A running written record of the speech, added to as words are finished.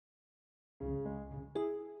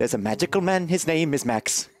There's a magical man. His name is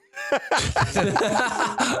Max.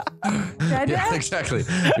 Yeah, exactly.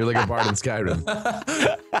 You're like a bard in Skyrim.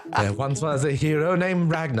 There once was a hero named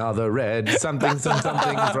Ragnar the Red. Something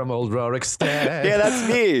from old Rorikstead. Yeah,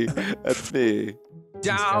 that's me. That's me.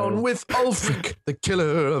 Down with Ulfric, the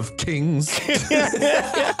killer of kings.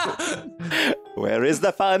 Where is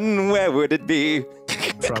the fun? Where would it be?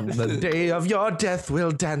 From the day of your death, we'll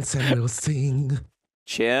dance and we'll sing.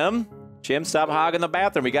 Chim, stop hogging the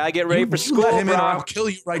bathroom. We gotta get ready for school, Let him in or bro. I'll kill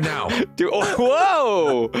you right now. Dude,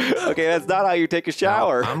 whoa! Okay, that's not how you take a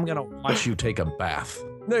shower. I'm gonna watch you take a bath.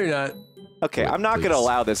 No, you're not. Okay, I'm not Please. gonna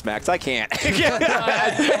allow this, Max. I can't.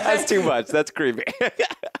 That's too much. That's creepy.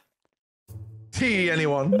 Tea,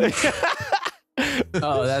 anyone?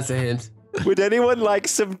 Oh, that's a hint. Would anyone like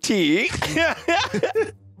some tea?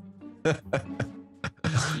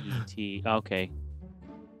 T. Okay.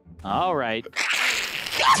 All right.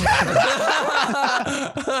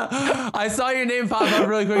 I saw your name pop up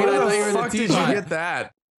really quick, and I thought you were in the Fuck did teapot. you get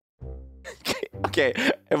that? Okay,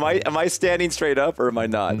 am I standing straight up or am I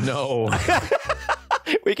not? No.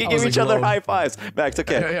 We can I give was each like, other whoa. high fives. Max,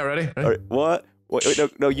 okay. Yeah, ready? All right, what? Wait,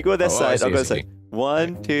 no, you go this Oh, I side. see, I'll go I this see. side.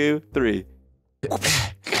 1, 2, 3.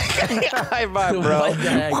 High five, bro. What the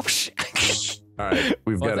heck? All right,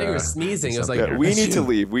 we've Well, I got thought you were sneezing. It was like, Yeah, we need to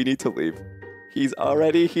leave. We need to leave. He's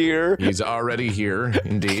already here. He's already here,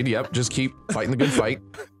 indeed. Yep, just keep fighting the good fight.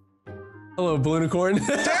 hello, balloonicorn.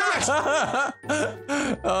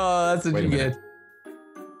 Oh, that's what Wait a you minute.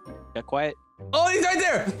 get. Got quiet. Oh, he's right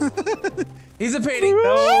there. He's a painting.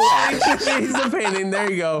 No, he's a painting. There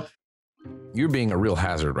you go. You're being a real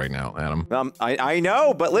hazard right now, Adam. I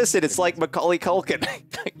know, but listen, it's like Macaulay Culkin.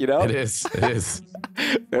 You know? It is. It is.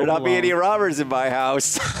 There'll not be any robbers in my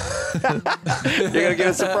house. You're gonna get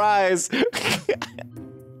a surprise.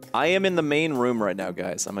 I am in the main room right now,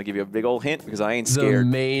 guys. I'm gonna give you a big old hint because I ain't The scared.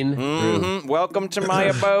 main room. Mhm. Welcome to my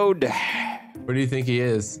abode. Where do you think he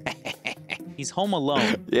is? He's home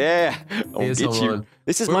alone. Yeah, I'll He is get home you. alone.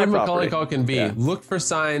 This is Where my would Macaulay property. Culkin be? Yeah. Look for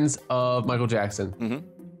signs of Michael Jackson.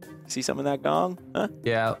 See some of that gong? Huh?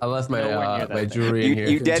 Yeah, I left my Nowhere near that my thing. jewelry in here.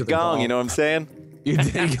 You dead the gong, ball. you know what I'm saying? You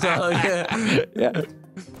did gong. Yeah.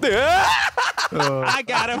 I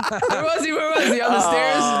got him. Where was he? Where was he? On the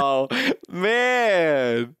stairs? Oh,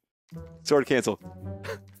 man. Sword cancel.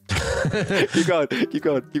 Keep going, keep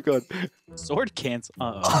going, keep going. Sword cancel.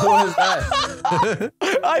 What is that?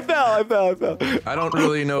 I fell. I don't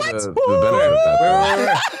really know the benefit of that.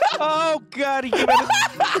 Where? Oh God, he gave it.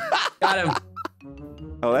 Got him.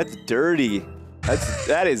 Oh, that's dirty.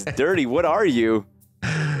 That is dirty. What are you?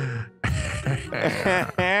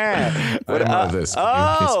 What, know this.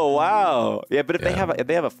 Oh wow. Yeah, but if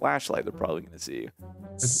they have a flashlight, they're probably gonna see you.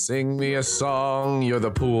 Sing me a song, you're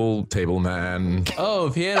the pool table man.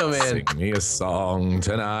 Oh, piano man. Sing me a song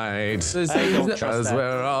tonight. So I don't trust Cause that.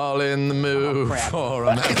 we're all in the mood crap. for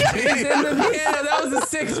a He's in the piano. That was a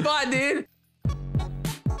sick spot, dude.